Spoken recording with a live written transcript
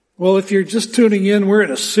Well, if you're just tuning in, we're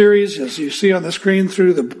in a series, as you see on the screen,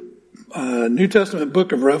 through the New Testament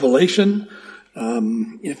book of Revelation.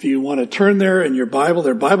 If you want to turn there in your Bible,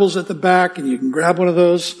 there are Bibles at the back, and you can grab one of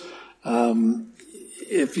those.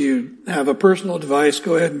 If you have a personal device,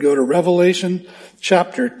 go ahead and go to Revelation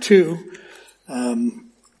chapter 2.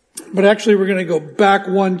 But actually, we're going to go back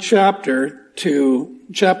one chapter to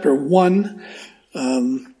chapter 1.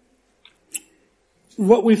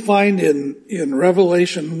 What we find in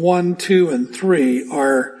Revelation 1, 2, and 3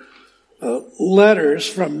 are letters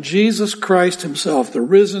from Jesus Christ himself, the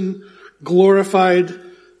risen, glorified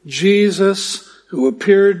Jesus who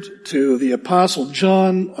appeared to the Apostle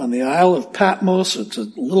John on the Isle of Patmos. It's a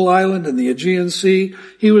little island in the Aegean Sea.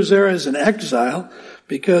 He was there as an exile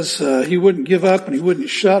because he wouldn't give up and he wouldn't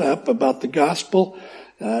shut up about the gospel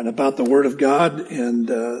and about the Word of God, and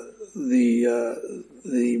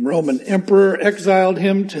the Roman emperor exiled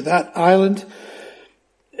him to that island.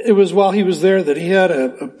 It was while he was there that he had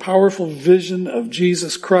a powerful vision of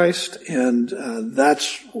Jesus Christ, and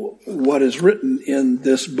that's what is written in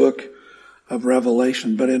this book of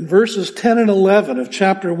Revelation. But in verses 10 and 11 of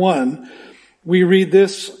chapter 1, we read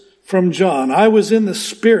this from John. I was in the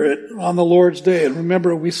Spirit on the Lord's day. And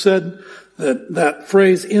remember, we said that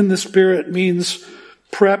phrase, in the Spirit, means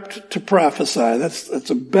prepped to prophesy. That's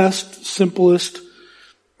the best, simplest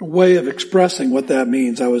way of expressing what that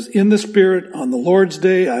means. I was in the Spirit on the Lord's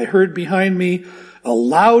day. I heard behind me a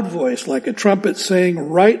loud voice like a trumpet saying,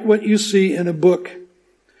 write what you see in a book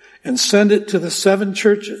and send it to the 7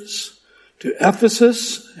 churches, to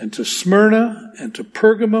Ephesus and to Smyrna and to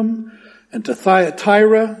Pergamum and to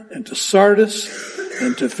Thyatira and to Sardis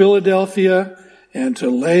and to Philadelphia and to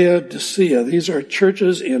Laodicea. These are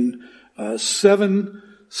churches in 7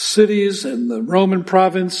 cities in the Roman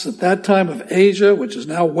province at that time of Asia, which is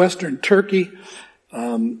now Western Turkey.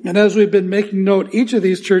 And as we've been making note, each of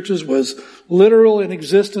these churches was literal in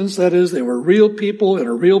existence. That is, they were real people in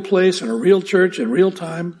a real place, in a real church, in real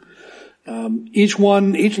time. Each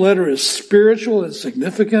letter is spiritual in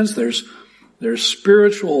significance. There's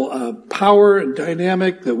spiritual power and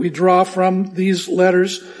dynamic that we draw from these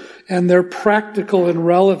letters, and they're practical in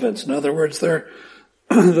relevance. In other words, they're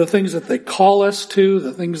the things that they call us to,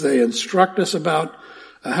 the things they instruct us about,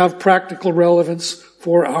 have practical relevance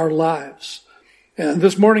for our lives. And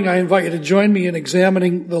this morning I invite you to join me in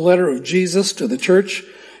examining the letter of Jesus to the church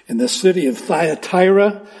in the city of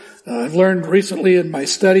Thyatira. I've learned recently in my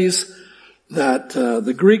studies that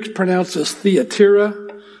the Greeks pronounce this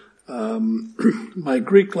Thyatira. My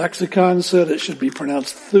Greek lexicon said it should be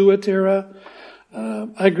pronounced Thyatira.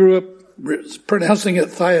 I grew up pronouncing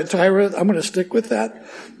it Thyatira. I'm going to stick with that.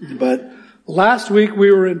 But last week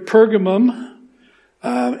we were in Pergamum,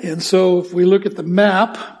 and so if we look at the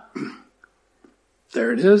map,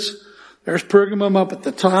 there it is. There's Pergamum up at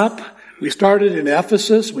the top. We started in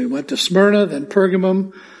Ephesus. We went to Smyrna, then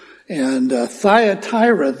Pergamum, and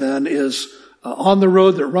Thyatira then is on the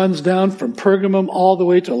road that runs down from Pergamum all the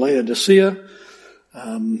way to Laodicea.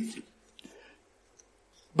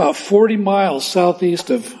 About 40 miles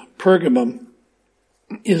southeast of Pergamum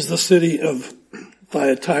is the city of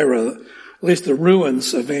Thyatira, at least the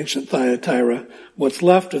ruins of ancient Thyatira, what's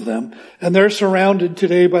left of them. And they're surrounded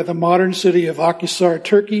today by the modern city of Akhisar,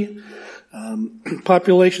 Turkey.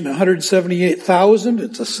 Population 178,000.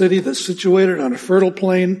 It's a city that's situated on a fertile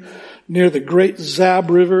plain near the Great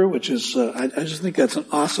Zab River, which is, I just think that's an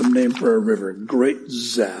awesome name for a river, Great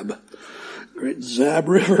Zab. Great Zab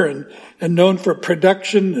River, and known for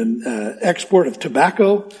production and export of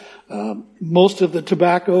tobacco. Most of the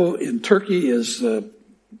tobacco in Turkey is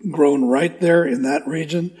grown right there in that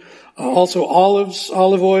region. Also olives,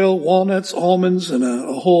 olive oil, walnuts, almonds, and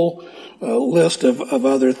a whole list of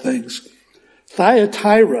other things.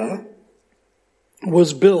 Thyatira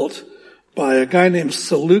was built by a guy named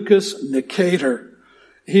Seleucus Nicator.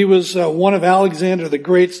 He was one of Alexander the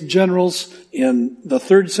Great's generals in the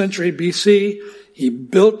 3rd century BC. He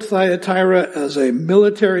built Thyatira as a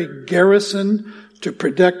military garrison to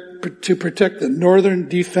protect the northern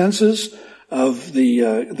defenses of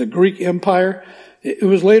the Greek Empire. It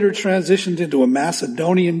was later transitioned into a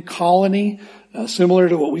Macedonian colony, similar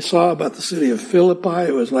to what we saw about the city of Philippi.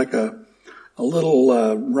 It was like a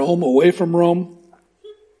little Rome away from Rome.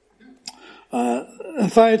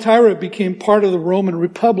 Thyatira became part of the Roman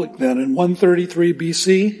Republic then in 133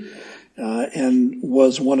 BC, and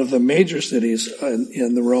was one of the major cities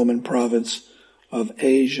in the Roman province of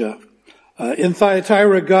Asia. In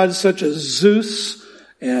Thyatira, gods such as Zeus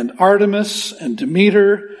and Artemis and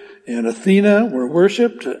Demeter and Athena were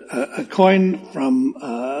worshipped. A coin from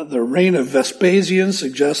the reign of Vespasian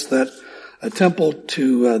suggests that a temple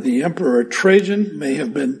to the Emperor Trajan may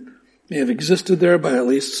have been may have existed there by at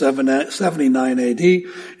least 79 AD.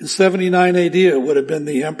 In 79 AD, it would have been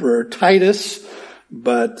the Emperor Titus,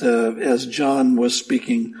 but as John was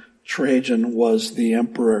speaking, Trajan was the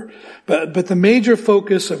emperor. But the major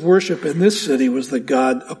focus of worship in this city was the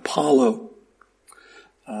god Apollo.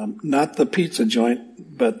 Not the pizza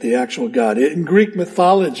joint, but the actual god. In Greek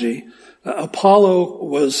mythology, Apollo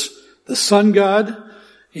was the sun god.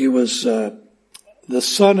 He was the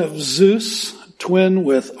son of Zeus, twin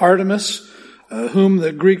with Artemis, whom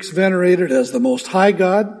the Greeks venerated as the most high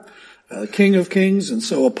god, king of kings, and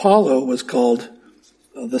so Apollo was called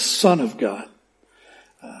the son of God.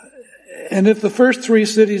 And if the first three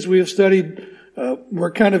cities we have studied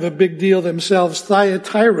were kind of a big deal themselves,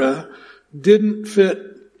 Thyatira didn't fit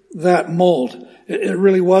that mold. It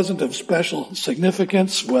really wasn't of special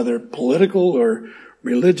significance, whether political or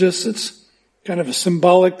religious. It's kind of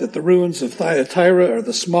symbolic that the ruins of Thyatira are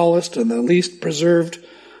the smallest and the least preserved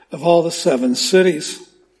of all the 7 cities.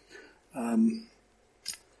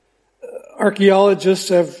 Archaeologists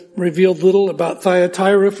have revealed little about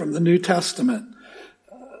Thyatira from the New Testament.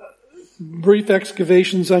 Brief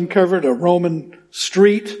excavations uncovered a Roman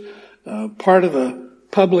street, part of a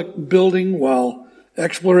public building, while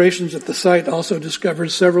explorations at the site also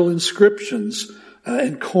discovered several inscriptions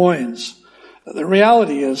and coins. The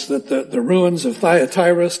reality is that the ruins of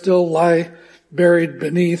Thyatira still lie buried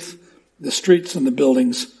beneath the streets and the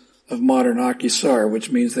buildings of modern Akhisar,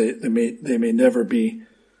 which means they may never be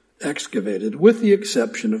excavated, with the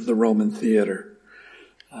exception of the Roman theater.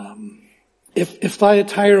 If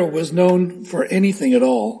Thyatira was known for anything at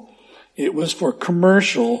all, it was for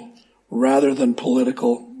commercial rather than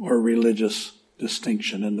political or religious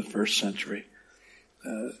distinction in the first century.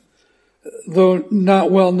 Though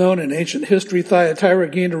not well known in ancient history, Thyatira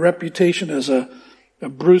gained a reputation as a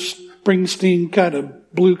Bruce Springsteen kind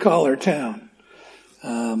of blue-collar town.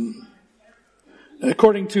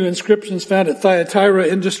 According to inscriptions found at Thyatira,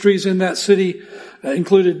 industries in that city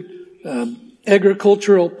included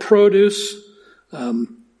agricultural produce.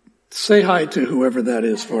 Say hi to whoever that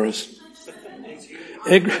is for us.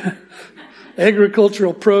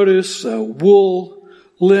 Agricultural produce, wool,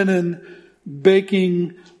 linen,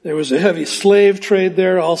 baking. There was a heavy slave trade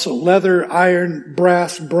there, also leather, iron,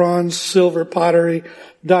 brass, bronze, silver, pottery,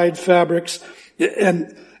 dyed fabrics.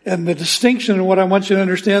 And the distinction and what I want you to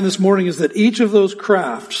understand this morning is that each of those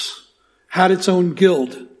crafts had its own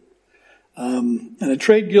guild. And a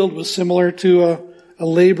trade guild was similar to a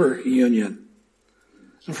labor union.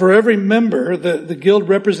 And for every member, the guild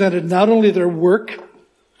represented not only their work,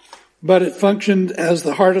 but it functioned as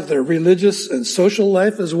the heart of their religious and social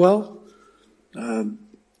life as well.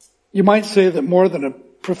 You might say that more than a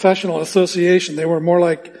professional association, they were more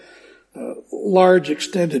like large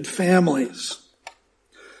extended families.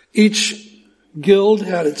 Each guild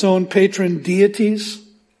had its own patron deities,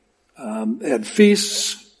 had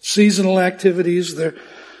feasts, seasonal activities.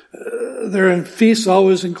 Their feasts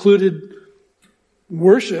always included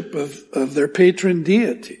worship of their patron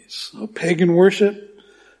deities, pagan worship,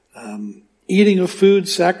 eating of food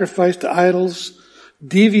sacrificed to idols,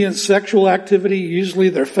 deviant sexual activity. Usually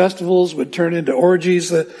their festivals would turn into orgies.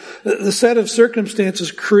 The set of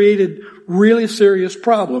circumstances created really serious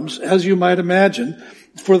problems, as you might imagine,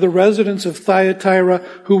 for the residents of Thyatira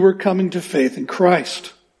who were coming to faith in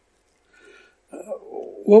Christ.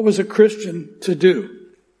 What was a Christian to do?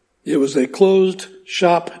 It was a closed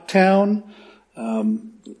shop town,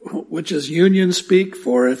 which is union speak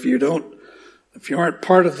for if you aren't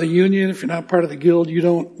part of the union, if you're not part of the guild, you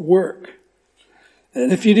don't work.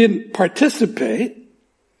 And if you didn't participate,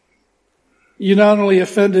 you not only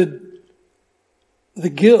offended the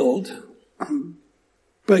guild,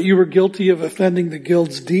 but you were guilty of offending the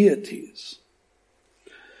guild's deities.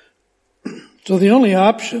 So the only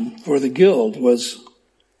option for the guild was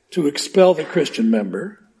to expel the Christian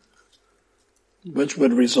member, which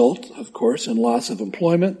would result, of course, in loss of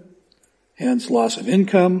employment, hence loss of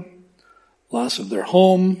income, loss of their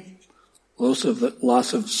home, loss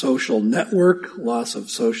of social network, loss of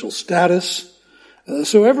social status.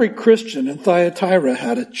 So every Christian in Thyatira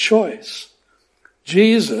had a choice: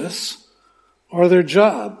 Jesus or their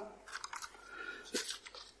job.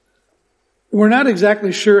 We're not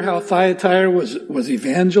exactly sure how Thyatira was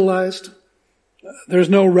evangelized. There's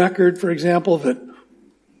no record, for example, that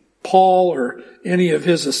Paul or any of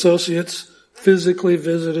his associates physically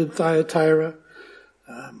visited Thyatira.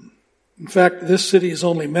 In fact, this city is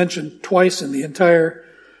only mentioned twice in the entire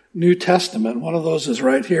New Testament. One of those is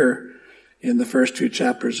right here in the first 2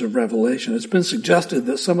 chapters of Revelation. It's been suggested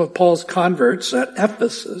that some of Paul's converts at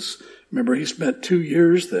Ephesus, remember he spent 2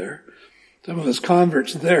 years there, some of his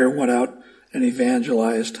converts there went out and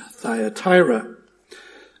evangelized Thyatira.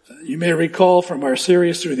 You may recall from our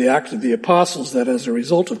series through the Acts of the Apostles that as a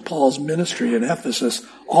result of Paul's ministry in Ephesus,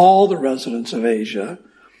 all the residents of Asia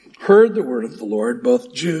heard the word of the Lord,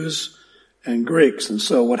 both Jews and Greeks. And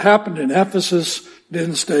so what happened in Ephesus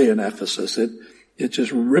didn't stay in Ephesus. It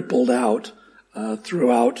just rippled out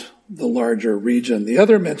throughout the larger region. The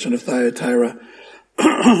other mention of Thyatira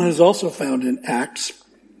is also found in Acts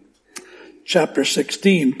chapter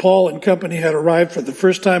 16. Paul and company had arrived for the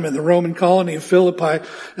first time in the Roman colony of Philippi,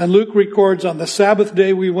 and Luke records, on the Sabbath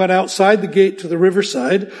day we went outside the gate to the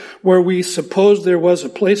riverside, where we supposed there was a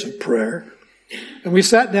place of prayer. And we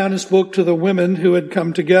sat down and spoke to the women who had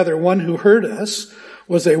come together. One who heard us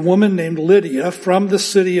was a woman named Lydia from the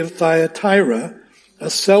city of Thyatira, a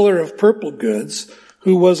seller of purple goods,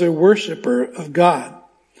 who was a worshiper of God.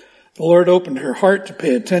 The Lord opened her heart to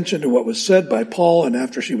pay attention to what was said by Paul, and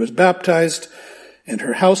after she was baptized, and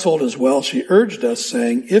her household as well, she urged us,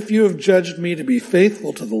 saying, "If you have judged me to be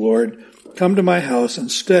faithful to the Lord, come to my house and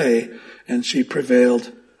stay." And she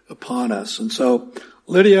prevailed upon us. And so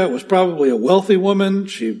Lydia was probably a wealthy woman.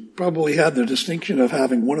 She probably had the distinction of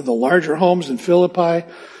having one of the larger homes in Philippi.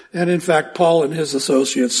 And in fact, Paul and his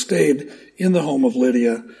associates stayed in the home of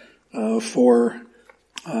Lydia for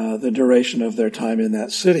the duration of their time in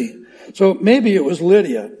that city. So maybe it was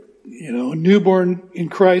Lydia, a newborn in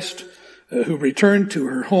Christ, who returned to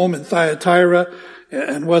her home in Thyatira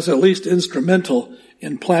and was at least instrumental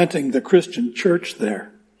in planting the Christian church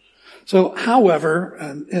there. So however,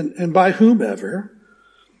 and by whomever,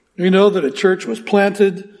 we know that a church was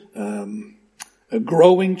planted, a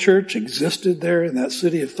growing church existed there in that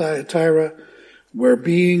city of Thyatira, where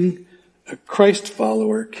being a Christ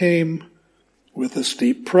follower came with a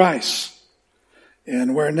steep price,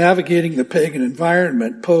 and where navigating the pagan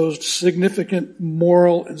environment posed significant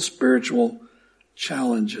moral and spiritual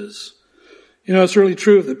challenges. It's really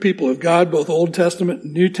true of the people of God, both Old Testament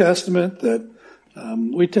and New Testament, that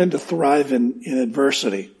we tend to thrive in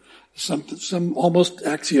adversity. Some almost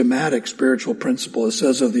axiomatic spiritual principle, it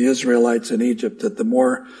says of the Israelites in Egypt, that the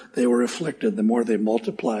more they were afflicted, the more they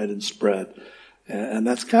multiplied and spread. And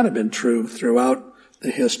that's kind of been true throughout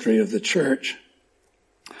the history of the church.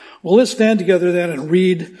 Well, let's stand together then and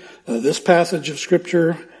read this passage of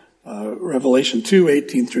Scripture, Revelation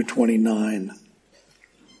 2:18 through 29.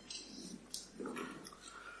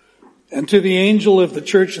 "And to the angel of the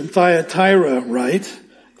church in Thyatira write,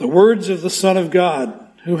 the words of the Son of God,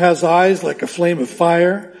 who has eyes like a flame of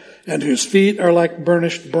fire, and whose feet are like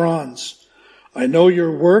burnished bronze. I know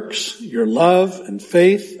your works, your love and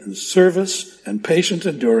faith and service and patient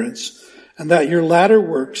endurance, and that your latter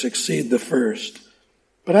works exceed the first.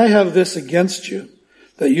 But I have this against you,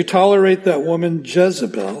 that you tolerate that woman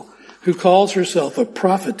Jezebel, who calls herself a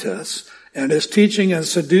prophetess, and is teaching and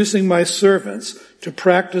seducing my servants to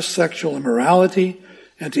practice sexual immorality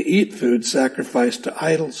and to eat food sacrificed to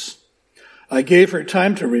idols. I gave her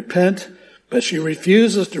time to repent, but she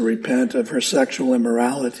refuses to repent of her sexual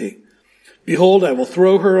immorality. Behold, I will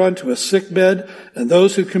throw her onto a sickbed, and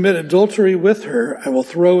those who commit adultery with her I will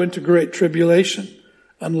throw into great tribulation,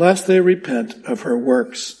 unless they repent of her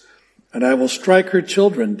works. And I will strike her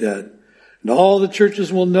children dead. And all the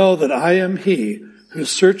churches will know that I am he who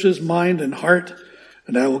searches mind and heart,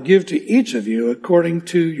 and I will give to each of you according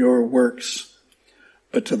to your works.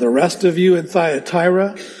 But to the rest of you in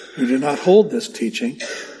Thyatira, who do not hold this teaching,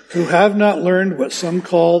 who have not learned what some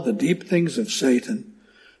call the deep things of Satan,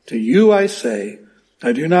 to you I say,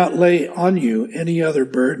 I do not lay on you any other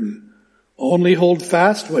burden. Only hold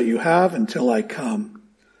fast what you have until I come.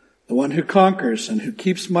 The one who conquers and who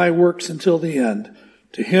keeps my works until the end,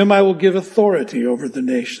 to him I will give authority over the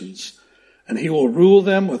nations, and he will rule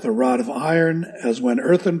them with a rod of iron, as when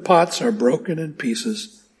earthen pots are broken in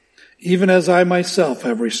pieces, even as I myself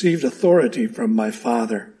have received authority from my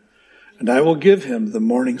Father. And I will give him the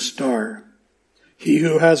morning star. He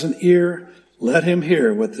who has an ear, let him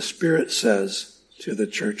hear what the Spirit says to the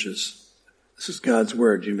churches." This is God's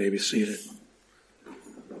word. You may be seated.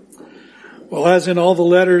 Well, as in all the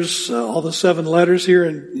letters, all the 7 letters here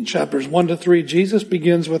in chapters 1 to 3, Jesus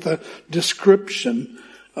begins with a description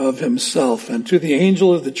of himself. And to the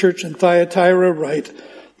angel of the church in Thyatira write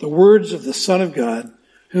the words of the Son of God,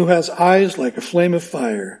 who has eyes like a flame of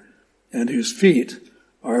fire, and whose feet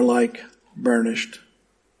are like burnished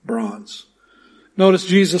bronze. Notice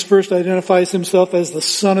Jesus first identifies himself as the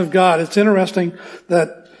Son of God. It's interesting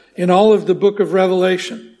that in all of the book of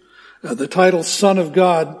Revelation, the title Son of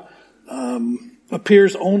God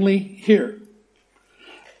appears only here.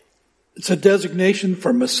 It's a designation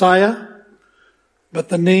for Messiah, But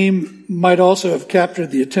the name might also have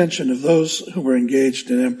captured the attention of those who were engaged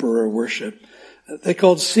in emperor worship. They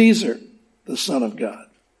called Caesar the Son of God.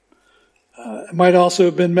 It might also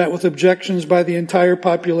have been met with objections by the entire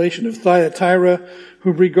population of Thyatira,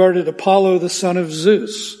 who regarded Apollo, the son of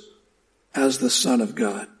Zeus, as the Son of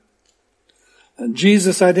God. And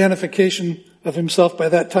Jesus' identification of himself by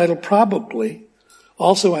that title probably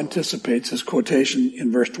also anticipates his quotation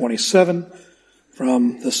in verse 27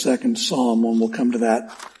 from the second Psalm, and we'll come to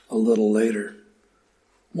that a little later.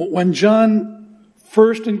 When John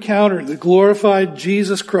first encountered the glorified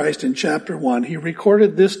Jesus Christ in chapter 1, he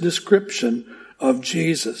recorded this description of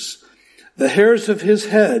Jesus. The hairs of his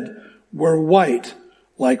head were white,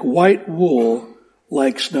 like white wool,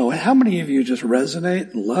 like snow. How many of you just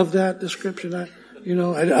resonate and love that description?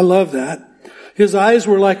 I love that. His eyes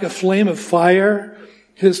were like a flame of fire.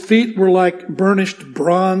 His feet were like burnished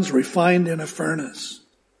bronze refined in a furnace.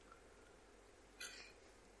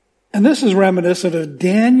 And this is reminiscent of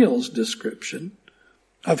Daniel's description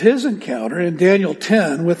of his encounter in Daniel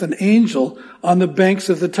 10 with an angel on the banks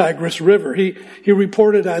of the Tigris River. He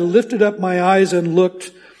reported, "I lifted up my eyes and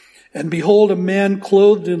looked, and behold, a man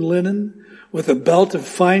clothed in linen, with a belt of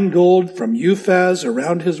fine gold from Uphaz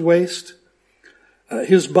around his waist.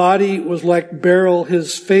 His body was like beryl,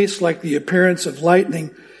 his face like the appearance of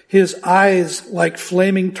lightning, his eyes like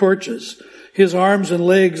flaming torches, his arms and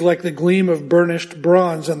legs like the gleam of burnished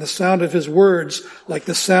bronze, and the sound of his words like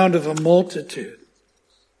the sound of a multitude."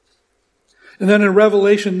 And then in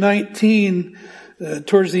Revelation 19,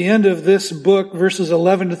 towards the end of this book, verses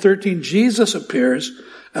 11 to 13, Jesus appears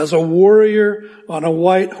as a warrior on a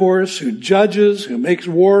white horse who judges, who makes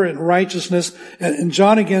war in righteousness. And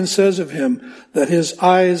John again says of him that his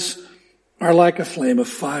eyes are like a flame of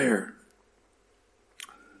fire.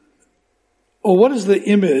 Well, what does the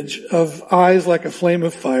image of eyes like a flame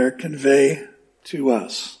of fire convey to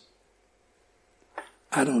us?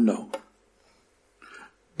 I don't know.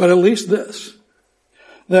 But at least this,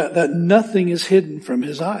 that nothing is hidden from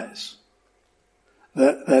his eyes.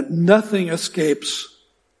 That nothing escapes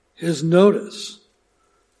his notice.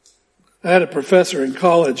 I had a professor in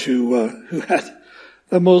college who had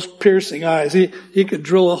the most piercing eyes. He could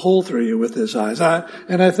drill a hole through you with his eyes.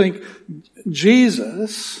 And I think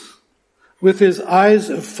Jesus, with his eyes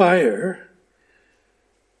of fire,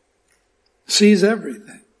 sees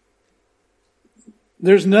everything.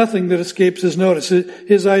 There's nothing that escapes his notice.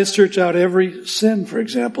 His eyes search out every sin, for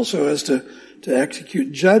example, so as to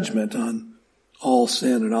execute judgment on all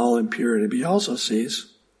sin and all impurity. But he also sees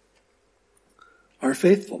our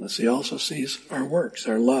faithfulness. He also sees our works,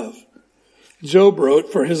 our love. Job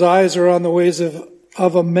wrote, "For his eyes are on the ways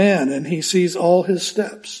of a man, and he sees all his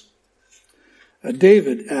steps."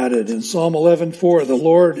 David added in Psalm 11:4, "The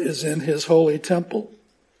Lord is in his holy temple.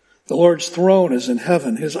 The Lord's throne is in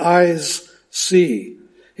heaven. His eyes see.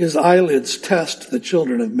 His eyelids test the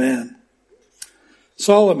children of man."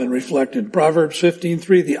 Solomon reflected, Proverbs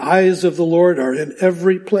 15:3, "The eyes of the Lord are in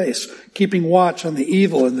every place, keeping watch on the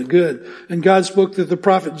evil and the good." And God spoke through the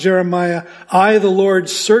prophet Jeremiah, "I, the Lord,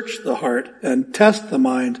 search the heart and test the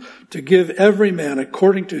mind to give every man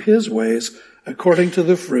according to his ways, according to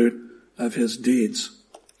the fruit of his deeds."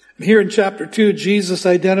 And here in chapter 2, Jesus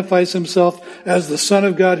identifies himself as the Son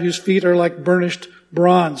of God whose feet are like burnished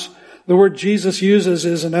bronze. The word Jesus uses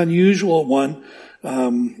is an unusual one.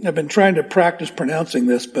 I've been trying to practice pronouncing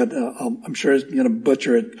this, but I'm sure I'm going to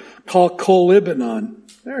butcher it. Kolkolibanon.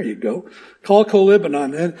 There you go.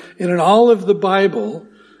 Kolkolibanon. And in all of the Bible,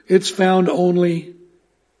 it's found only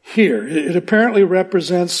here. It apparently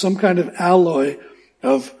represents some kind of alloy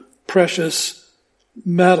of precious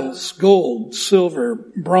metals, gold, silver,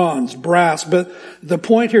 bronze, brass. But the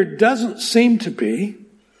point here doesn't seem to be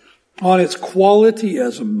on its quality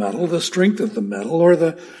as a metal, the strength of the metal, or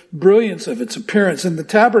the brilliance of its appearance. In the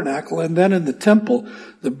tabernacle and then in the temple,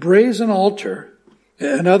 the brazen altar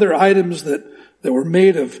and other items that were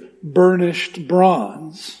made of burnished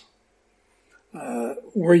bronze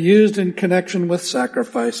were used in connection with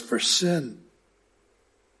sacrifice for sin.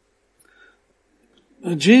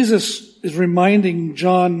 Jesus is reminding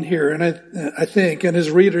John here, and I think, and his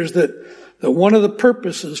readers, that one of the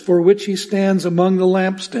purposes for which he stands among the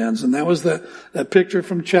lampstands, and that was that picture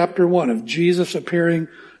from chapter 1 of Jesus appearing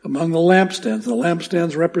among the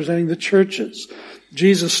lampstands representing the churches.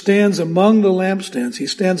 Jesus stands among the lampstands. He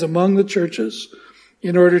stands among the churches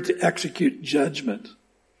in order to execute judgment.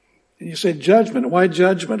 And you say, judgment? Why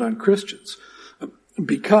judgment on Christians?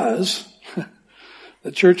 Because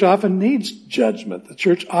the church often needs judgment. The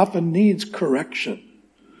church often needs correction.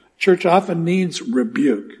 The church often needs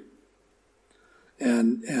rebuke.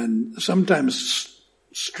 And sometimes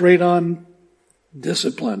straight on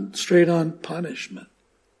discipline, straight on punishment.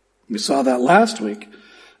 We saw that last week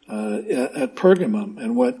at Pergamum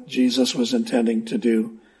and what Jesus was intending to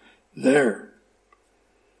do there.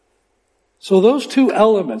 So those two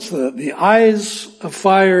elements, the eyes of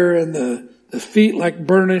fire and the feet like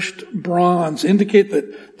burnished bronze, indicate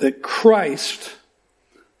that Christ,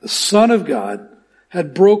 the Son of God,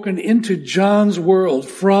 had broken into John's world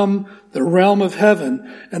from the realm of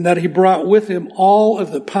heaven, and that he brought with him all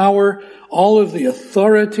of the power, all of the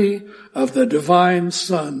authority of the divine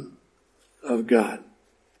Son of God.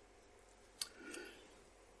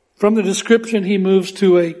 From the description, he moves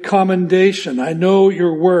to a commendation. I know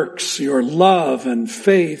your works, your love and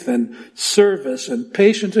faith and service and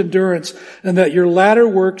patient endurance, and that your latter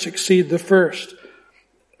works exceed the first.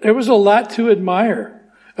 There was a lot to admire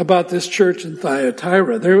about this church in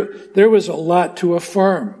Thyatira. There was a lot to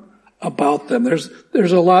affirm about them.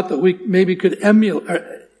 There's a lot that we maybe could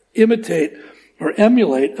imitate or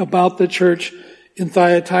emulate about the church in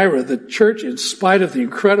Thyatira. The church, in spite of the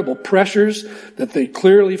incredible pressures that they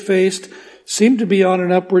clearly faced, seemed to be on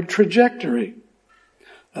an upward trajectory.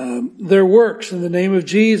 Their works in the name of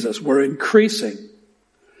Jesus were increasing.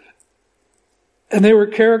 And they were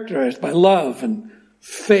characterized by love and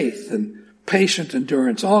faith and patient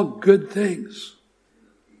endurance, all good things.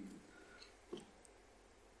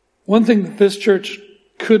 One thing that this church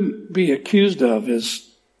couldn't be accused of is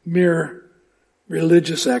mere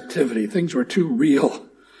religious activity. Things were too real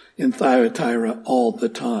in Thyatira all the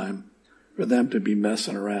time for them to be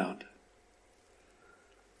messing around.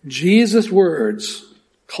 Jesus' words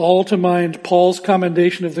call to mind Paul's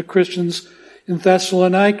commendation of the Christians in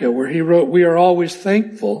Thessalonica, where he wrote, "We are always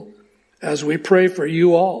thankful as we pray for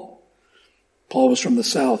you all." Paul was from the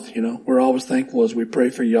south, We're always thankful as we pray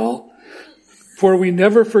for y'all. "For we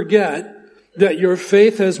never forget that your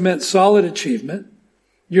faith has meant solid achievement,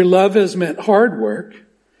 your love has meant hard work,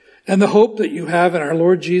 and the hope that you have in our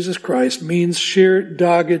Lord Jesus Christ means sheer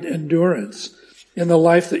dogged endurance in the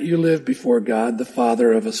life that you live before God, the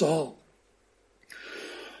Father of us all."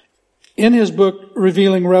 In his book,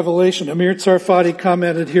 Revealing Revelation, Amir Tsarfati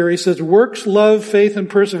commented here, he says, "Works, love, faith, and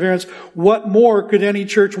perseverance, what more could any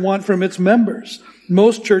church want from its members?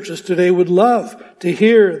 Most churches today would love to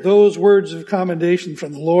hear those words of commendation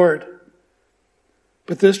from the Lord.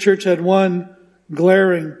 But this church had one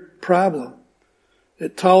glaring problem.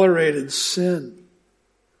 It tolerated sin.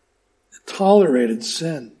 It tolerated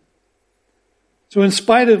sin. So in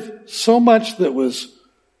spite of so much that was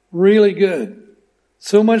really good,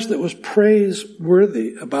 so much that was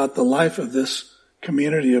praiseworthy about the life of this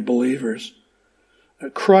community of believers,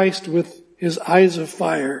 Christ, with his eyes of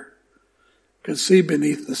fire, could see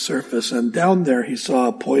beneath the surface, and down there he saw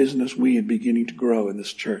a poisonous weed beginning to grow in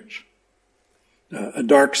this church. A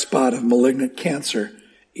dark spot of malignant cancer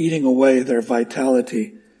eating away their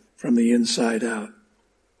vitality from the inside out.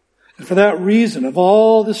 And for that reason, of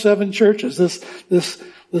all the 7 churches,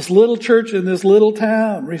 this little church in this little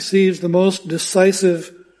town receives the most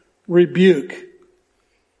decisive rebuke.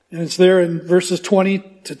 And it's there in verses 20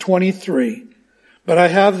 to 23. "But I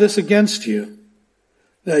have this against you,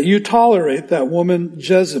 that you tolerate that woman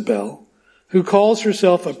Jezebel, who calls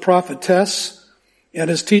herself a prophetess and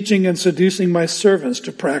is teaching and seducing my servants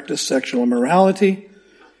to practice sexual immorality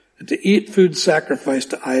and to eat food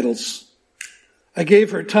sacrificed to idols. I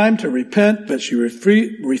gave her time to repent, but she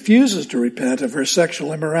refuses to repent of her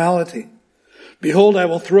sexual immorality. Behold, I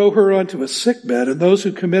will throw her onto a sickbed, and those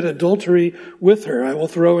who commit adultery with her I will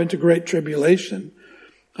throw into great tribulation,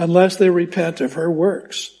 unless they repent of her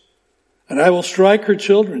works. And I will strike her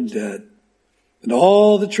children dead, and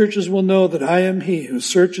all the churches will know that I am he who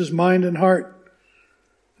searches mind and heart.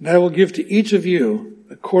 And I will give to each of you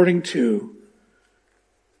according to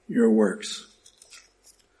your works."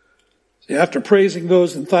 See, after praising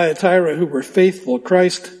those in Thyatira who were faithful,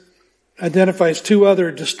 Christ identifies 2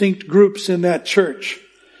 other distinct groups in that church.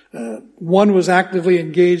 One was actively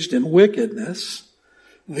engaged in wickedness.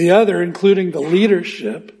 The other, including the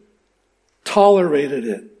leadership, tolerated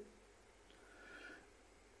it.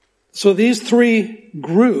 So these 3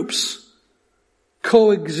 groups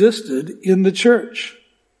coexisted in the church.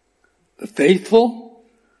 The faithful,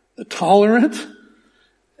 the tolerant,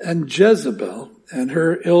 and Jezebel and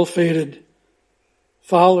her ill-fated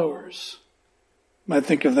followers. You might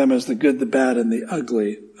think of them as the good, the bad, and the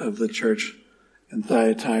ugly of the church in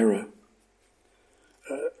Thyatira.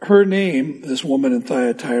 Her name, this woman in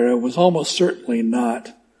Thyatira, was almost certainly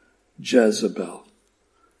not Jezebel.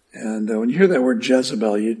 And when you hear that word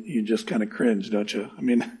Jezebel, you just kind of cringe, don't you? I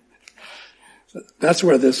mean, that's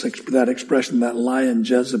where that expression, that lion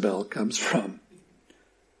Jezebel, comes from.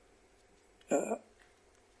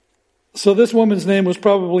 So this woman's name was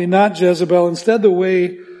probably not Jezebel. Instead, the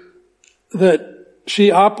way that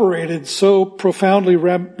she operated so profoundly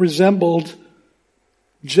resembled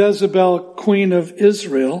Jezebel, queen of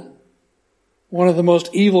Israel, one of the most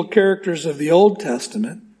evil characters of the Old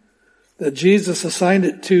Testament, that Jesus assigned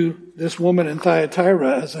it to this woman in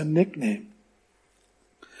Thyatira as a nickname.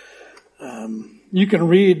 You can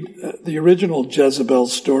read the original Jezebel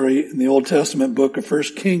story in the Old Testament book of 1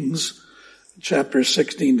 Kings, chapters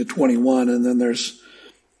 16 to 21, and then there's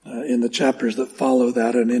in the chapters that follow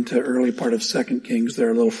that and into early part of 2 Kings, there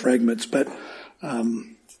are little fragments, but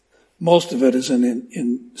most of it is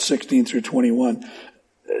in 16 through 21.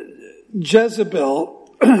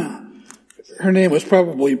 Jezebel, her name was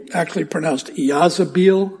probably actually pronounced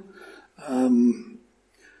Iazabel,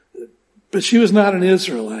 but she was not an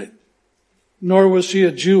Israelite, nor was she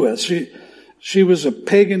a Jewess. She was a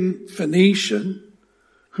pagan Phoenician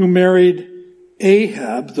who married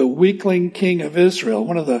Ahab, the weakling king of Israel,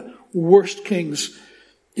 one of the worst kings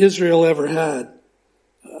Israel ever had.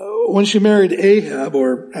 When she married Ahab,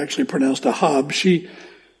 or actually pronounced Ahab, she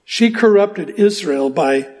corrupted Israel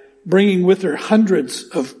by bringing with her hundreds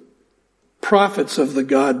of prophets of the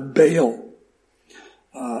god Baal.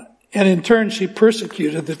 And in turn, she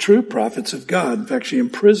persecuted the true prophets of God. In fact, she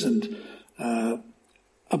imprisoned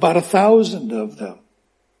about 1,000 of them.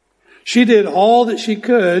 She did all that she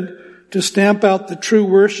could to stamp out the true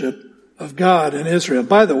worship of God in Israel.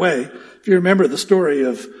 By the way, if you remember the story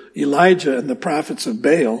of Elijah and the prophets of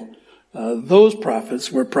Baal, those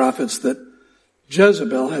prophets were prophets that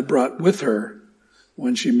Jezebel had brought with her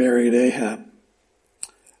when she married Ahab.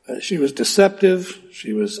 She was deceptive,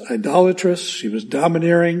 she was idolatrous, she was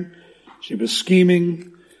domineering, she was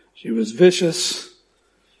scheming, she was vicious,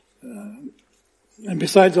 and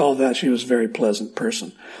besides all that, she was a very pleasant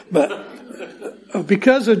person. But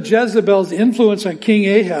because of Jezebel's influence on King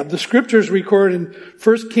Ahab, the scriptures record in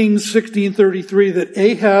 1 Kings 16:33 that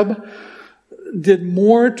Ahab did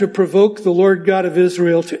more to provoke the Lord God of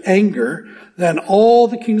Israel to anger than all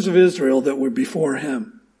the kings of Israel that were before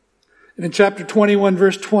him. And in chapter 21,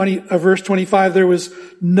 verse 25, there was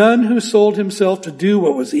none who sold himself to do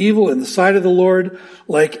what was evil in the sight of the Lord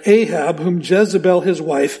like Ahab, whom Jezebel his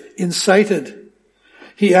wife incited.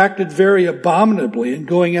 He acted very abominably in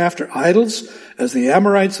going after idols, as the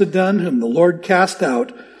Amorites had done, whom the Lord cast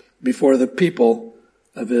out before the people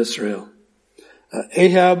of Israel.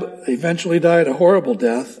 Ahab eventually died a horrible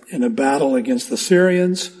death in a battle against the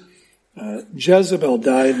Syrians. Jezebel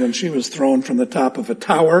died when she was thrown from the top of a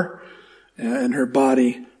tower, and her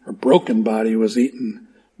broken body, was eaten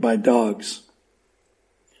by dogs.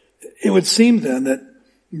 It would seem then that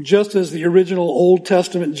just as the original Old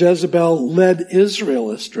Testament Jezebel led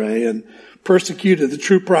Israel astray and persecuted the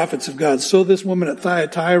true prophets of God, so this woman at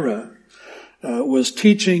Thyatira was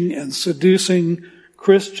teaching and seducing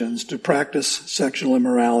Christians to practice sexual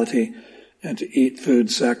immorality and to eat food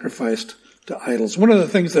sacrificed to idols. One of the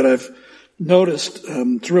things that I've noticed,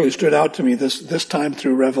 it's really stood out to me this time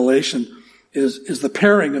through Revelation, is the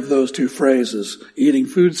pairing of those two phrases, eating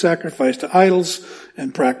food sacrificed to idols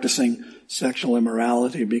and practicing sexual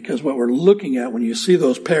immorality, because what we're looking at when you see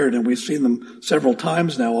those paired, and we've seen them several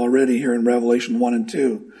times now already here in Revelation 1 and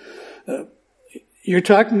 2, you're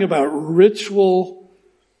talking about ritual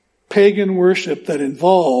pagan worship that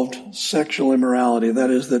involved sexual immorality. That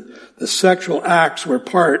is, that the sexual acts were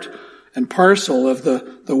part and parcel of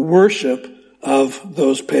the worship of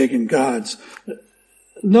those pagan gods.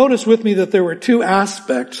 Notice with me that there were two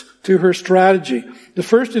aspects to her strategy. The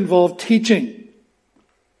first involved teaching.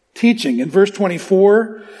 In verse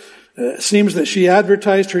 24, it seems that she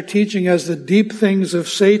advertised her teaching as the deep things of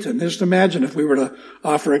Satan. Just imagine if we were to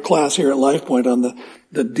offer a class here at Life Point on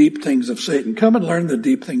the deep things of Satan. Come and learn the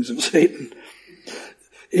deep things of Satan.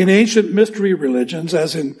 In ancient mystery religions,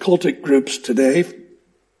 as in cultic groups today,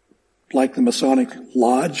 like the Masonic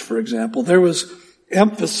Lodge, for example, there was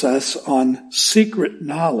emphasis on secret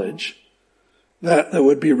knowledge that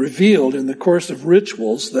would be revealed in the course of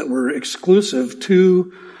rituals that were exclusive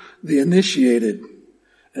to the initiated.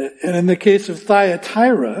 And in the case of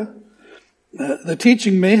Thyatira, the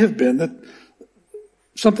teaching may have been that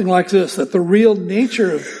something like this, that the real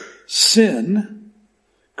nature of sin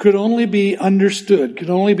could only be understood, could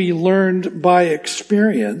only be learned by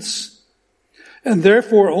experience, and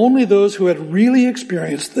therefore only those who had really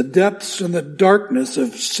experienced the depths and the darkness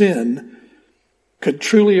of sin could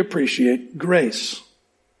truly appreciate grace.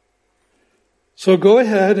 So go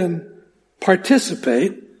ahead and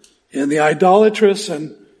participate in the idolatrous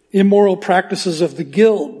and immoral practices of the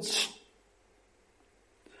guilds.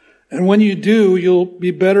 And when you do, you'll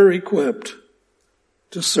be better equipped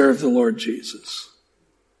to serve the Lord Jesus.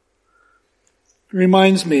 It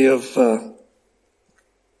reminds me of,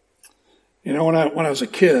 when I was a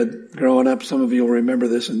kid growing up, some of you will remember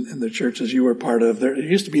this in the churches you were part of. There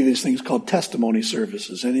used to be these things called testimony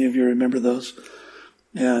services. Any of you remember those?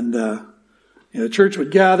 And, the church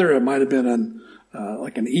would gather. It might have been on,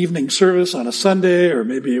 like an evening service on a Sunday, or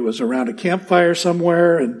maybe it was around a campfire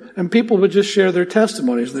somewhere, and people would just share their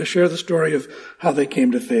testimonies. They share the story of how they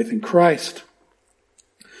came to faith in Christ.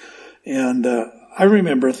 And, I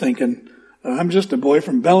remember thinking, I'm just a boy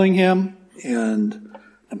from Bellingham, and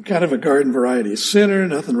I'm kind of a garden variety sinner.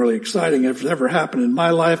 Nothing really exciting has ever happened in my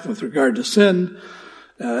life with regard to sin.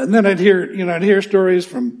 And then I'd hear stories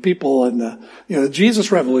from people, and the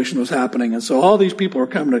Jesus Revolution was happening, and so all these people were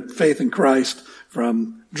coming to faith in Christ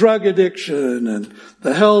from drug addiction and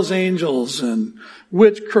the Hells Angels and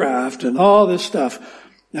witchcraft and all this stuff.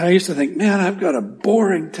 And I used to think, man, I've got a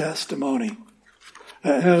boring testimony.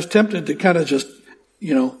 And I was tempted to kind of just,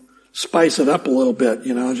 spice it up a little bit,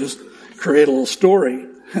 just create a little story,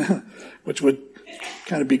 which would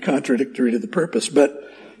kind of be contradictory to the purpose. But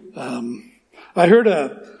I heard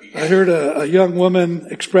a young woman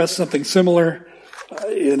express something similar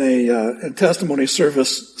in a testimony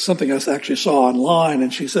service, something I actually saw online,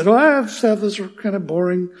 and she said, I have this kind of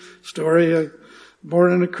boring story. I was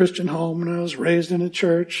born in a Christian home, and I was raised in a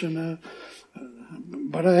church,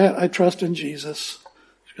 but I trust in Jesus.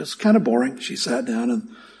 It's kind of boring. She sat down,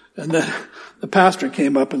 and the pastor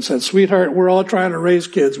came up and said, sweetheart, we're all trying to raise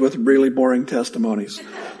kids with really boring testimonies.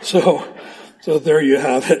 So there you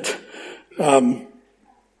have it.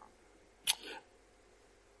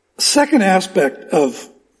 Second aspect of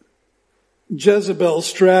Jezebel's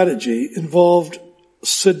strategy involved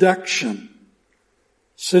seduction.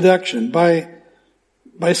 Seduction. By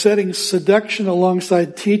setting seduction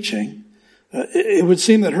alongside teaching, it would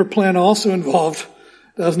seem that her plan also involved,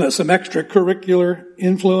 doesn't it, some extracurricular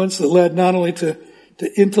influence that led not only to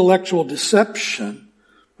intellectual deception,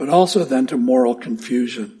 but also then to moral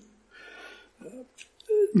confusion.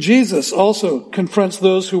 Jesus also confronts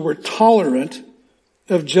those who were tolerant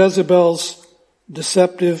of Jezebel's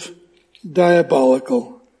deceptive,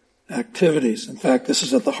 diabolical activities. In fact, this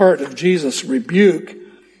is at the heart of Jesus' rebuke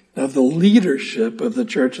of the leadership of the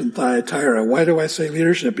church in Thyatira. Why do I say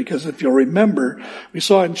leadership? Because if you'll remember, we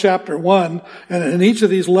saw in chapter 1, and in each of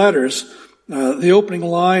these letters, the opening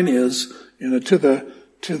line is, to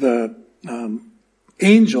the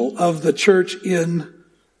angel of the church in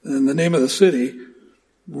the name of the city,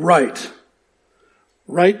 write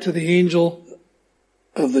to the angel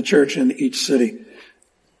of the church in each city.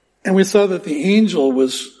 And we saw that the angel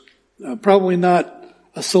was probably not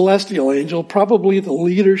a celestial angel, probably the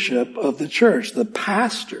leadership of the church, the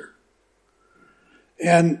pastor.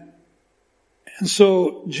 And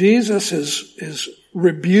so Jesus is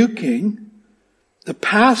rebuking the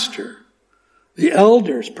pastor, the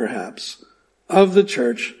elders perhaps, of the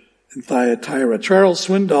church in Thyatira. Charles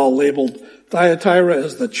Swindoll labeled Thyatira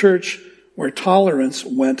as the church where tolerance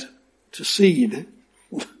went to seed.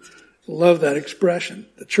 Love that expression.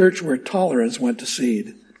 The church where tolerance went to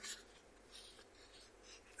seed.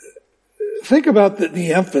 Think about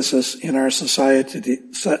the emphasis in our society.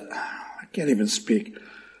 I can't even speak.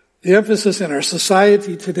 The emphasis in our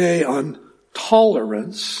society today on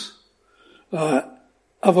tolerance of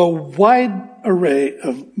a wide array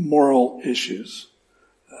of moral issues.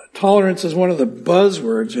 Tolerance is one of the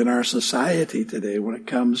buzzwords in our society today when it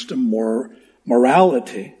comes to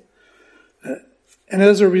morality. And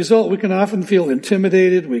as a result, we can often feel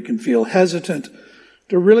intimidated, we can feel hesitant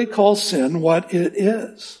to really call sin what it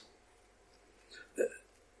is.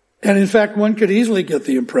 And in fact, one could easily get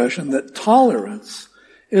the impression that tolerance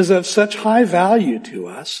is of such high value to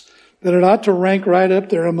us that it ought to rank right up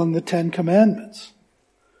there among the 10 Commandments.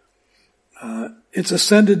 It's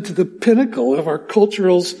ascended to the pinnacle of our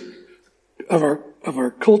culture's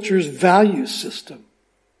value system.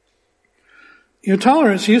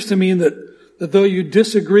 Tolerance used to mean that though you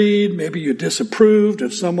disagreed, maybe you disapproved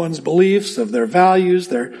of someone's beliefs, of their values,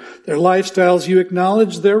 their lifestyles, you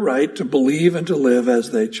acknowledged their right to believe and to live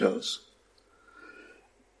as they chose.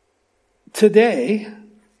 Today,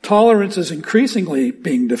 tolerance is increasingly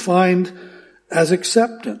being defined as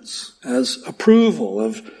acceptance, as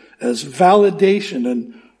approval, as validation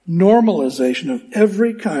and normalization of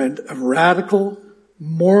every kind of radical,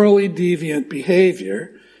 morally deviant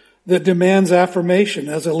behavior that demands affirmation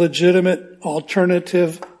as a legitimate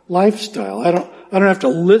alternative lifestyle. I don't have to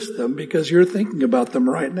list them because you're thinking about them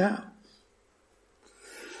right now.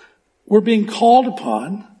 We're being called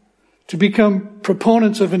upon to become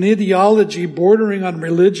proponents of an ideology bordering on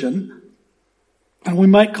religion, and we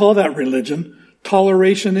might call that religion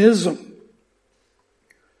tolerationism.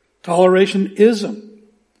 Tolerationism.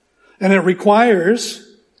 And it requires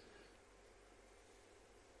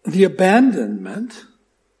the abandonment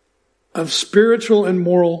of spiritual and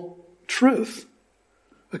moral truth.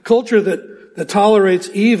 A culture that tolerates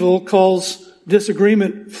evil calls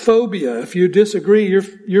disagreement phobia. If you disagree,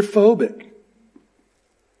 you're phobic.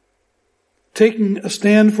 Taking a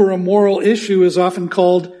stand for a moral issue is often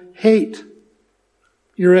called hate.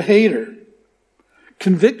 You're a hater.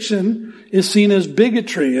 Conviction is seen as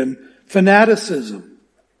bigotry and fanaticism.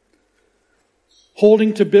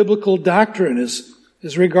 Holding to biblical doctrine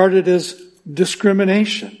is regarded as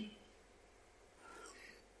discrimination.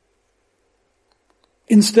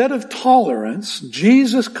 Instead of tolerance,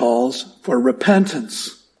 Jesus calls for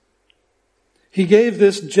repentance. He gave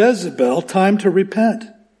this Jezebel time to repent.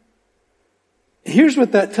 Here's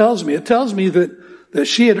what that tells me. It tells me that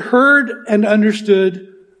she had heard and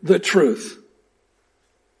understood the truth.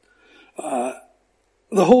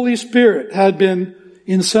 The Holy Spirit had been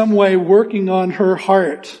in some way working on her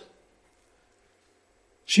heart.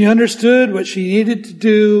 She understood what she needed to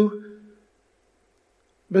do,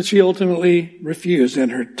 but she ultimately refused,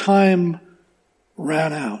 and her time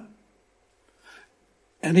ran out.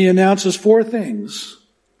 And he announces 4 things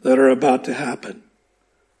that are about to happen.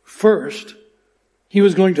 First, he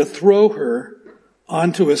was going to throw her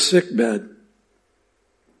onto a sickbed.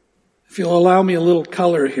 If you'll allow me a little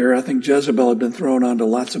color here, I think Jezebel had been thrown onto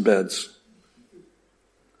lots of beds.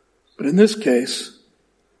 But in this case,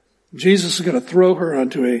 Jesus is going to throw her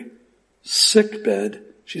onto a sick bed.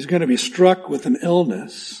 She's going to be struck with an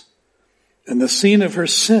illness. And the scene of her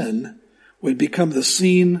sin would become the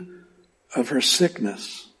scene of her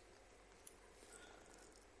sickness.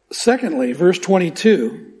 Secondly, verse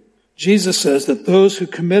 22, Jesus says that those who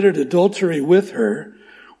committed adultery with her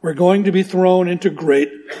were going to be thrown into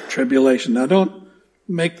great tribulation. Now don't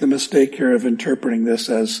make the mistake here of interpreting this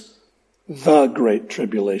as the Great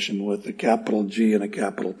Tribulation with a capital G and a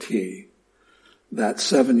capital T. That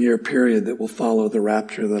 7-year period that will follow the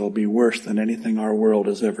rapture that'll be worse than anything our world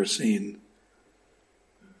has ever seen.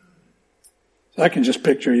 So I can just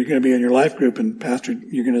picture you're going to be in your life group and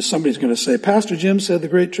somebody's going to say, Pastor Jim said the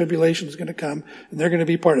Great Tribulation is going to come and they're going to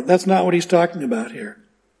be part of it. That's not what he's talking about here.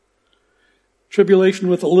 Tribulation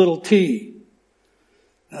with a little t.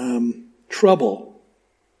 Trouble.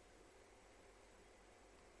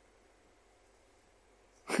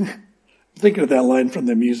 I'm thinking of that line from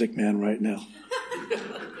The Music Man right now.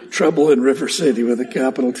 Trouble in River City with a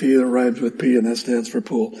capital T that rhymes with P and that stands for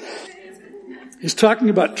pool. He's talking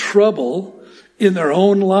about trouble in their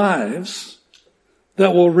own lives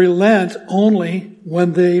that will relent only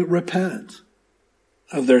when they repent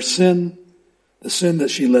of their sin, the sin that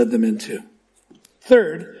she led them into.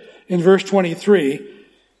 Third, in verse 23,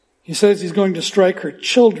 he says he's going to strike her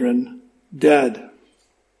children dead.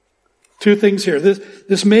 2 things here.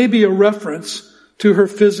 This may be a reference to her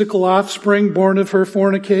physical offspring born of her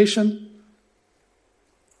fornication.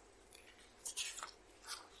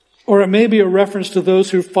 Or it may be a reference to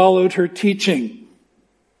those who followed her teaching.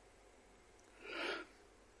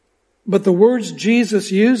 But the words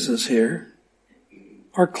Jesus uses here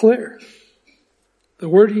are clear. The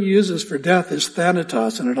word he uses for death is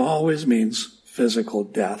thanatos, and it always means physical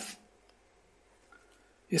death.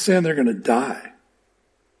 He's saying they're going to die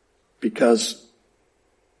because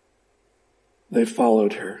they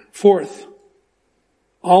followed her. Fourth,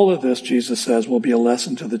 all of this, Jesus says, will be a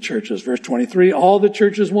lesson to the churches. Verse 23, all the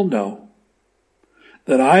churches will know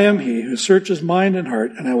that I am he who searches mind and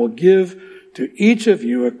heart, and I will give to each of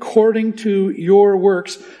you according to your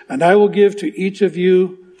works, and I will give to each of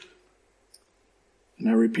you. And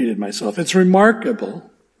I repeated myself. It's remarkable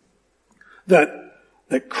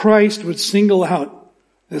that Christ would single out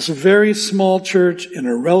this very small church in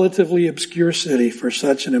a relatively obscure city for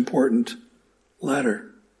such an important letter.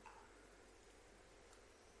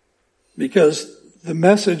 Because the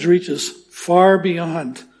message reaches far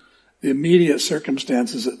beyond the immediate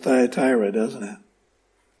circumstances at Thyatira, doesn't it?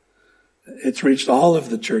 It's reached all of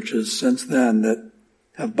the churches since then that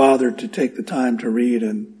have bothered to take the time to read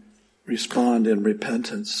and respond in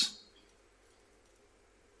repentance.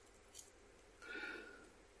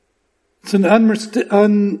 It's an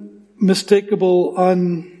unmistakable,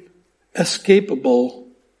 unescapable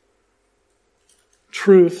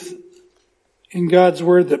truth in God's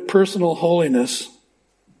Word that personal holiness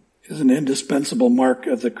is an indispensable mark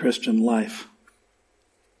of the Christian life.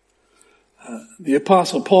 The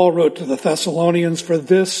Apostle Paul wrote to the Thessalonians, "For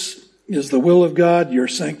this is the will of God, your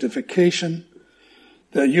sanctification,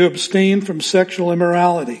 that you abstain from sexual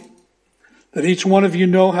immorality, that each one of you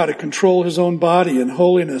know how to control his own body in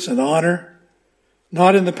holiness and honor,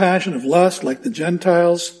 not in the passion of lust like the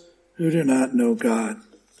Gentiles, who do not know God.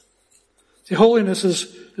 See, holiness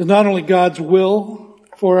is not only God's will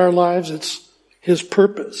for our lives, it's His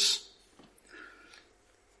purpose.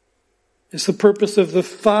 It's the purpose of the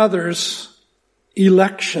Father's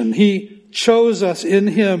election. He chose us in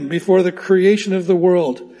Him before the creation of the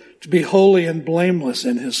world to be holy and blameless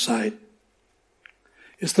in His sight.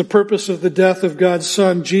 It's the purpose of the death of God's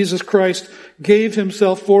Son. Jesus Christ gave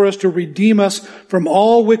Himself for us to redeem us from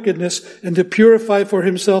all wickedness and to purify for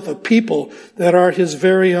Himself a people that are His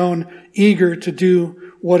very own, eager to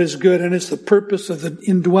do what is good. And it's the purpose of the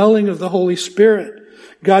indwelling of the Holy Spirit.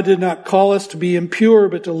 God did not call us to be impure,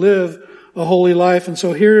 but to live a holy life. And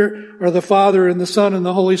so here are the Father and the Son and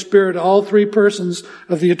the Holy Spirit, all three persons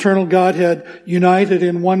of the eternal Godhead, united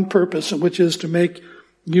in one purpose, which is to make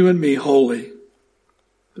you and me holy.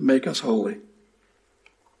 To make us holy.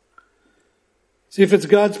 See, if it's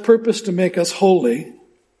God's purpose to make us holy,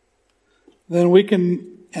 then we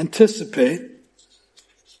can anticipate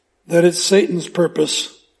that it's Satan's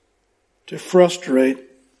purpose to frustrate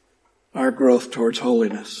our growth towards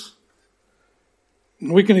holiness.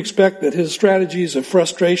 And we can expect that his strategies of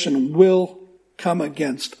frustration will come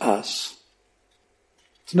against us.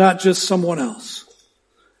 It's not just someone else.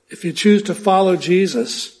 If you choose to follow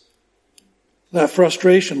Jesus, that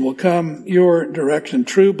frustration will come your direction.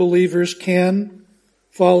 True believers can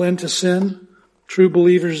fall into sin. True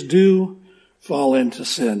believers do fall into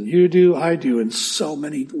sin. You do, I do, in so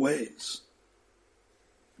many ways.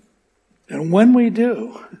 And when we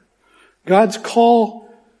do, God's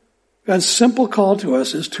simple call to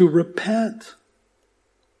us is to repent.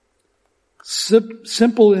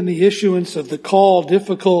 Simple in the issuance of the call,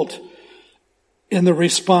 difficult in the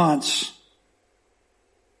response.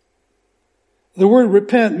 The word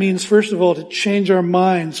repent means, first of all, to change our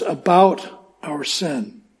minds about our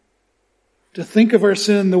sin. To think of our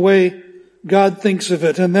sin the way God thinks of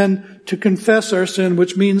it, and then to confess our sin,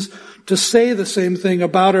 which means to say the same thing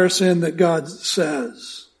about our sin that God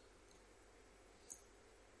says.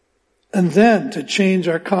 And then to change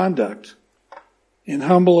our conduct in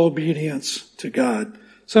humble obedience to God.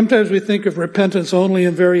 Sometimes we think of repentance only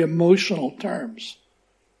in very emotional terms.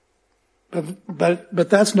 But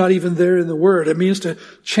that's not even there in the word. It means to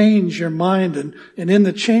change your mind, and in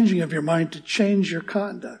the changing of your mind, to change your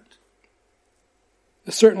conduct.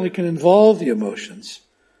 It certainly can involve the emotions.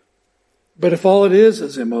 But if all it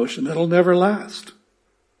is emotion, it'll never last.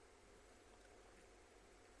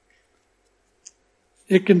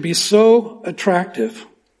 It can be so attractive,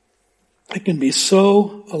 it can be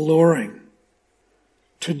so alluring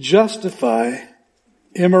to justify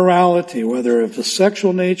immorality, whether of the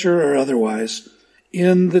sexual nature or otherwise,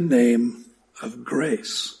 in the name of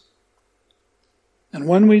grace. And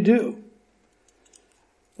when we do,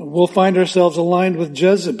 we'll find ourselves aligned with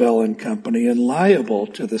Jezebel and company and liable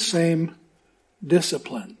to the same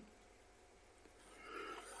discipline.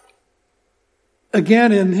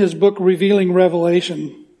 Again, in his book Revealing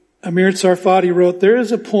Revelation, Amir Tsarfati wrote, there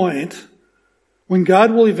is a point when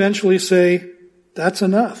God will eventually say, that's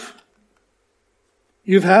enough.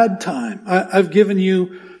 You've had time. I've given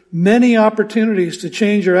you many opportunities to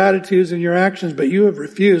change your attitudes and your actions, but you have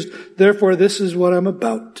refused. Therefore, this is what I'm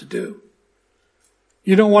about to do.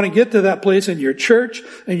 You don't want to get to that place in your church,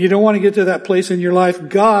 and you don't want to get to that place in your life.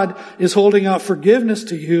 God is holding out forgiveness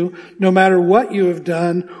to you no matter what you have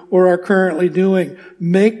done or are currently doing.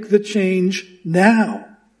 Make the change now.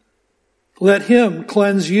 Let Him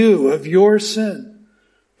cleanse you of your sin.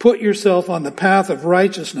 Put yourself on the path of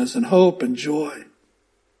righteousness and hope and joy.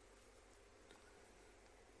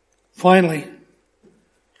 Finally,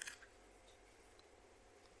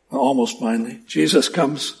 almost finally, Jesus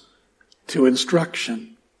comes to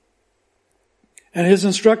instruction. And His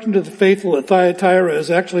instruction to the faithful at Thyatira is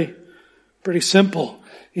actually pretty simple.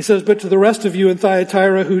 He says, but to the rest of you in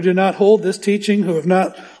Thyatira who do not hold this teaching, who have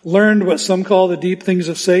not learned what some call the deep things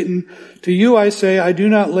of Satan, to you I say, I do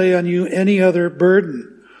not lay on you any other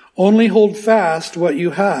burden. Only hold fast what you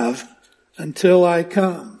have until I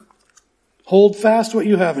come. Hold fast what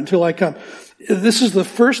you have until I come. This is the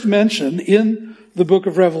first mention in the book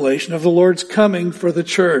of Revelation of the Lord's coming for the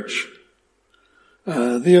church.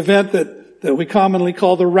 The event that we commonly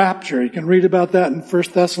call the rapture. You can read about that in 1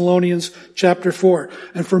 Thessalonians chapter 4.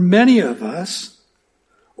 And for many of us,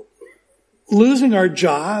 losing our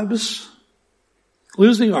jobs,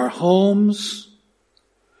 losing our homes,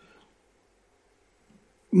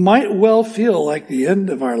 might well feel like the end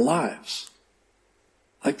of our lives.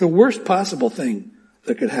 Like the worst possible thing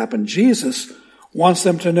that could happen. Jesus wants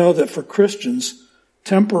them to know that for Christians,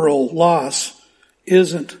 temporal loss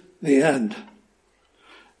isn't the end.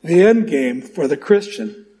 The end game for the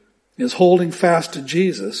Christian is holding fast to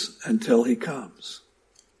Jesus until he comes.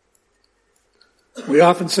 We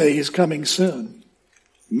often say he's coming soon.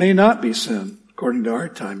 May not be soon, according to our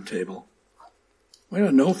timetable. We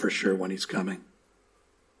don't know for sure when he's coming.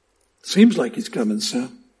 Seems like he's coming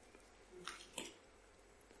soon.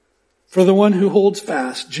 For the one who holds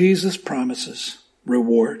fast, Jesus promises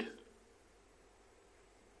reward.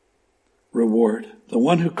 Reward. The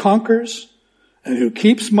one who conquers and who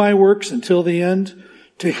keeps my works until the end,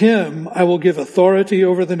 to him I will give authority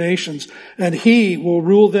over the nations, and he will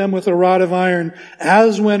rule them with a rod of iron,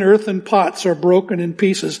 as when earthen pots are broken in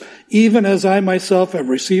pieces, even as I myself have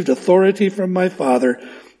received authority from my Father,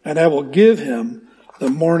 and I will give him the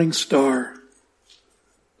morning star.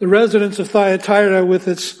 The residents of Thyatira, with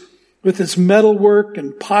its metalwork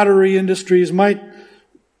and pottery industries, might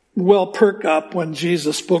well perk up when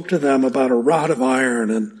Jesus spoke to them about a rod of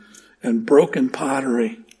iron and broken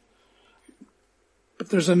pottery. But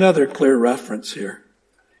there's another clear reference here.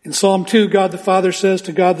 In Psalm 2, God the Father says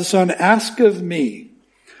to God the Son, "Ask of me,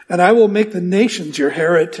 and I will make the nations your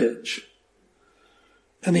heritage,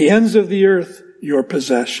 and the ends of the earth your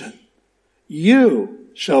possession. You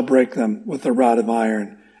shall break them with a rod of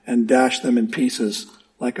iron and dash them in pieces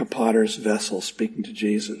like a potter's vessel," speaking to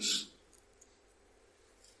Jesus.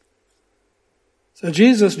 So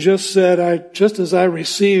Jesus just said, just as I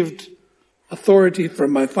received authority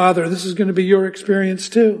from my Father, this is going to be your experience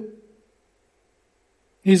too.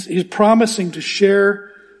 He's promising to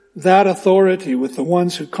share that authority with the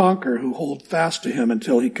ones who conquer, who hold fast to him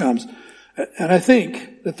until he comes. And I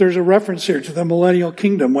think that there's a reference here to the millennial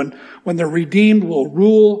kingdom when the redeemed will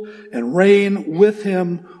rule and reign with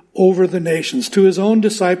him over the nations. To his own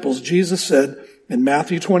disciples, Jesus said in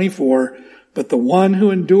Matthew 24, "But the one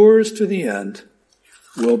who endures to the end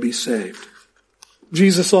will be saved."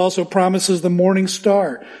 Jesus also promises the morning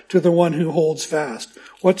star to the one who holds fast.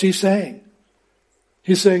 What's he saying?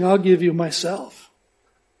 He's saying, I'll give you myself.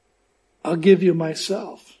 I'll give you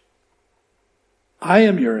myself. I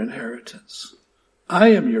am your inheritance. I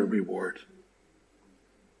am your reward.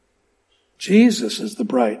 Jesus is the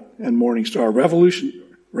bright and morning star. Revelation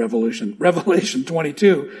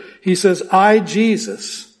 22, he says, "I,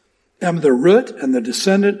 Jesus, am the root and the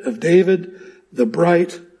descendant of David, the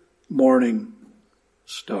bright morning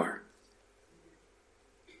star."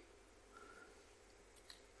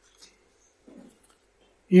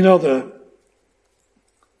 You know,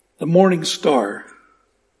 the morning star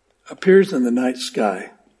appears in the night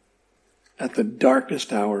sky at the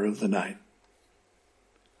darkest hour of the night.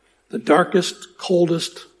 The darkest,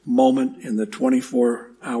 coldest moment in the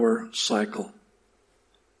 24-hour cycle.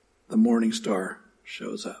 The morning star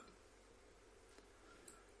shows up.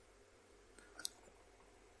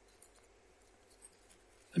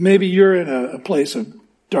 Maybe you're in a place of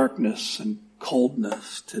darkness and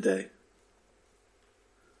coldness today.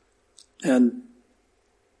 And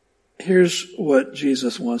here's what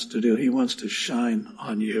Jesus wants to do. He wants to shine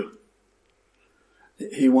on you.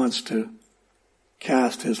 He wants to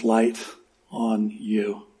cast his light on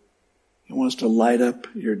you. He wants to light up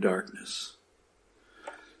your darkness.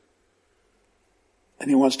 And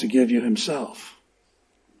he wants to give you himself.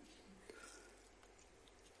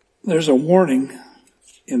 There's a warning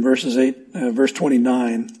in verse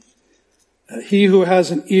 29. He who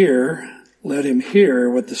has an ear, let him hear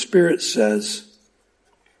what the Spirit says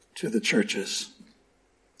to the churches.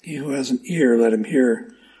 He who has an ear, let him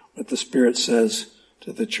hear what the Spirit says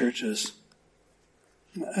to the churches.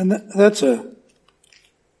 And that's an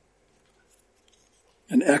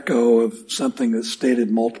echo of something that's stated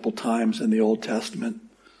multiple times in the Old Testament,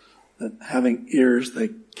 that having ears they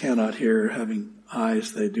cannot hear, having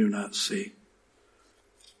eyes they do not see.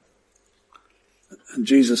 And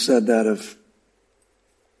Jesus said that of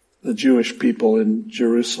the Jewish people in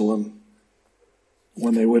Jerusalem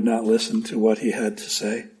when they would not listen to what he had to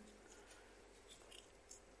say.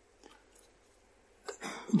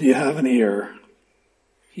 Do you have an ear?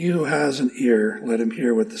 He who has an ear, let him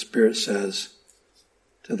hear what the Spirit says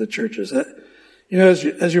to the churches.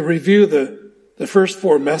 As you review the first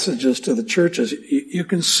four messages to the churches, you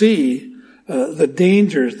can see the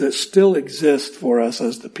dangers that still exist for us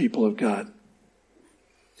as the people of God.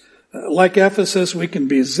 Like Ephesus, we can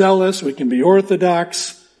be zealous, we can be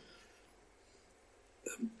orthodox,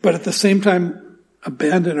 but at the same time,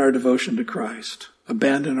 abandon our devotion to Christ,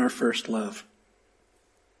 abandon our first love.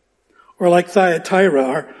 Or like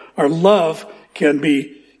Thyatira, our love can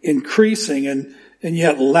be increasing and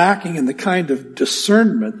yet lacking in the kind of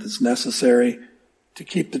discernment that's necessary to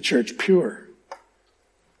keep the church pure,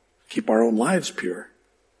 keep our own lives pure.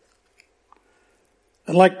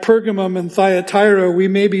 And like Pergamum and Thyatira, we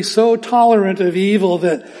may be so tolerant of evil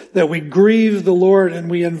that we grieve the Lord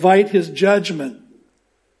and we invite His judgment.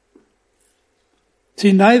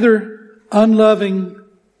 See, neither unloving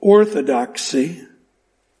orthodoxy,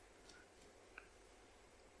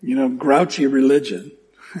 grouchy religion,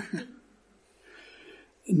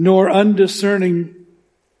 nor undiscerning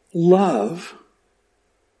love,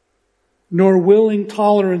 nor willing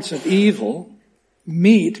tolerance of evil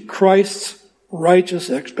meet Christ's righteous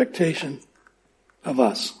expectation of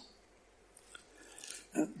us.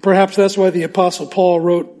 Perhaps that's why the Apostle Paul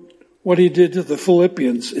wrote what he did to the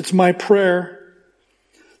Philippians. It's my prayer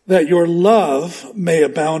that your love may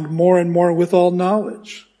abound more and more with all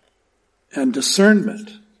knowledge and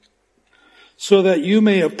discernment, so that you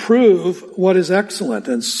may approve what is excellent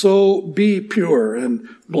and so be pure and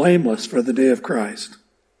blameless for the day of Christ,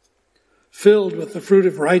 filled with the fruit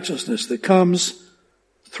of righteousness that comes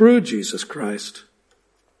through Jesus Christ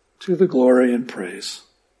to the glory and praise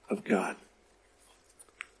of God.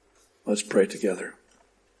 Let's pray together.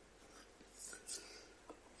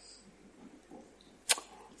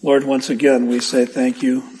 Lord, once again, we say thank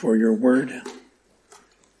you for your word.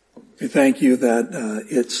 We thank you that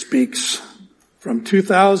it speaks from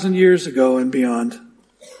 2,000 years ago and beyond,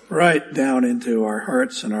 right down into our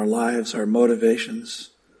hearts and our lives, our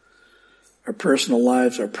motivations, our personal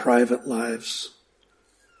lives, our private lives,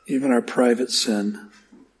 even our private sin,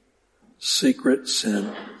 secret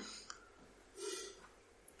sin.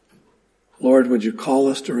 Lord, would you call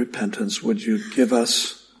us to repentance? Would you give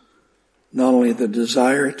us not only the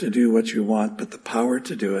desire to do what you want, but the power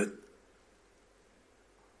to do it?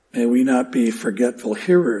 May we not be forgetful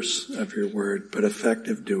hearers of your word, but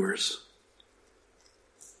effective doers.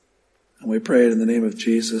 And we pray it in the name of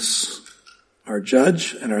Jesus, our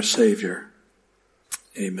judge and our Savior.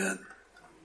 Amen.